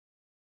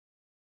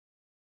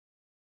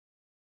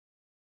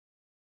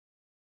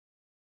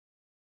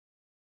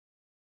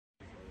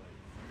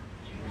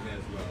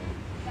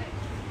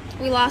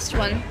We lost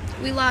one.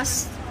 We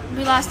lost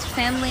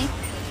family.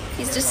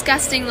 He's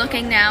disgusting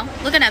looking now.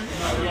 Look at him.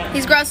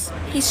 He's gross.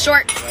 He's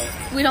short.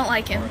 We don't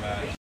like him.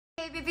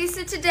 Hey baby,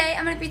 so today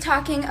I'm going to be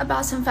talking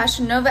about some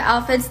Fashion Nova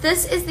outfits.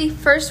 This is the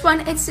first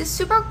one. It's this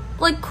super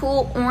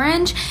cool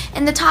orange,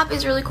 and the top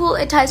is really cool.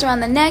 It ties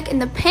around the neck,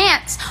 and the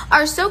pants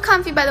are so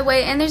comfy, by the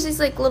way, and there's these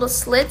little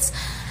slits.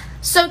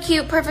 So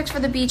cute, perfect for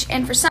the beach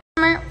and for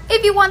summer.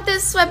 If you want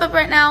this, swipe up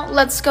right now.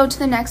 Let's go to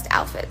the next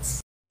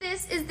outfits.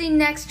 This is the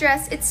next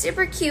dress. It's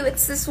super cute.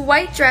 It's this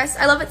white dress.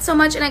 I love it so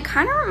much, and it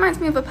kind of reminds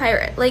me of a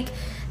pirate.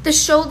 The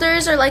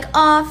shoulders are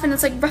off, and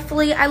it's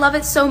ruffly. I love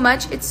it so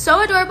much. It's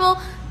so adorable.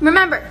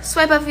 Remember,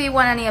 swipe up if you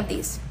want any of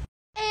these.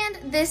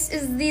 And this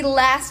is the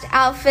last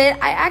outfit.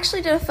 I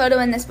actually did a photo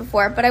in this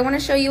before, but I want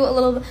to show you a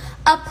little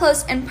up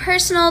close and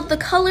personal. The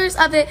colors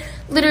of it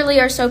literally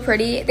are so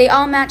pretty. They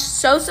all match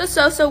so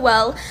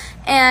well,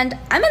 and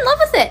I'm in love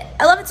with it.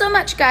 I love it so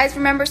much, guys.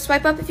 Remember,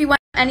 swipe up if you want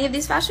any of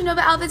these Fashion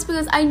Nova outfits,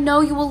 because I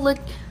know you will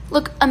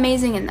look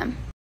amazing in them.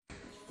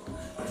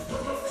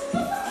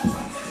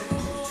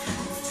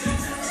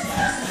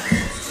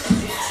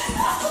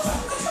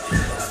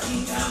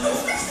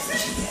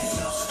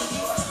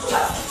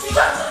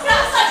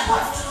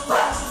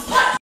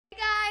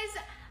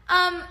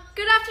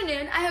 Good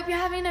afternoon. I hope you're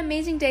having an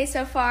amazing day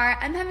so far.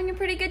 I'm having a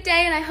pretty good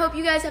day, and I hope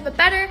you guys have a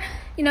better,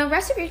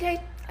 rest of your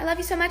day. I love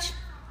you so much.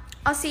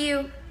 I'll see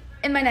you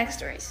in my next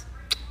stories.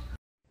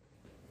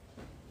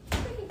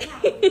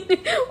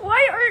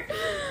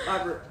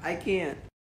 Robert, I can't.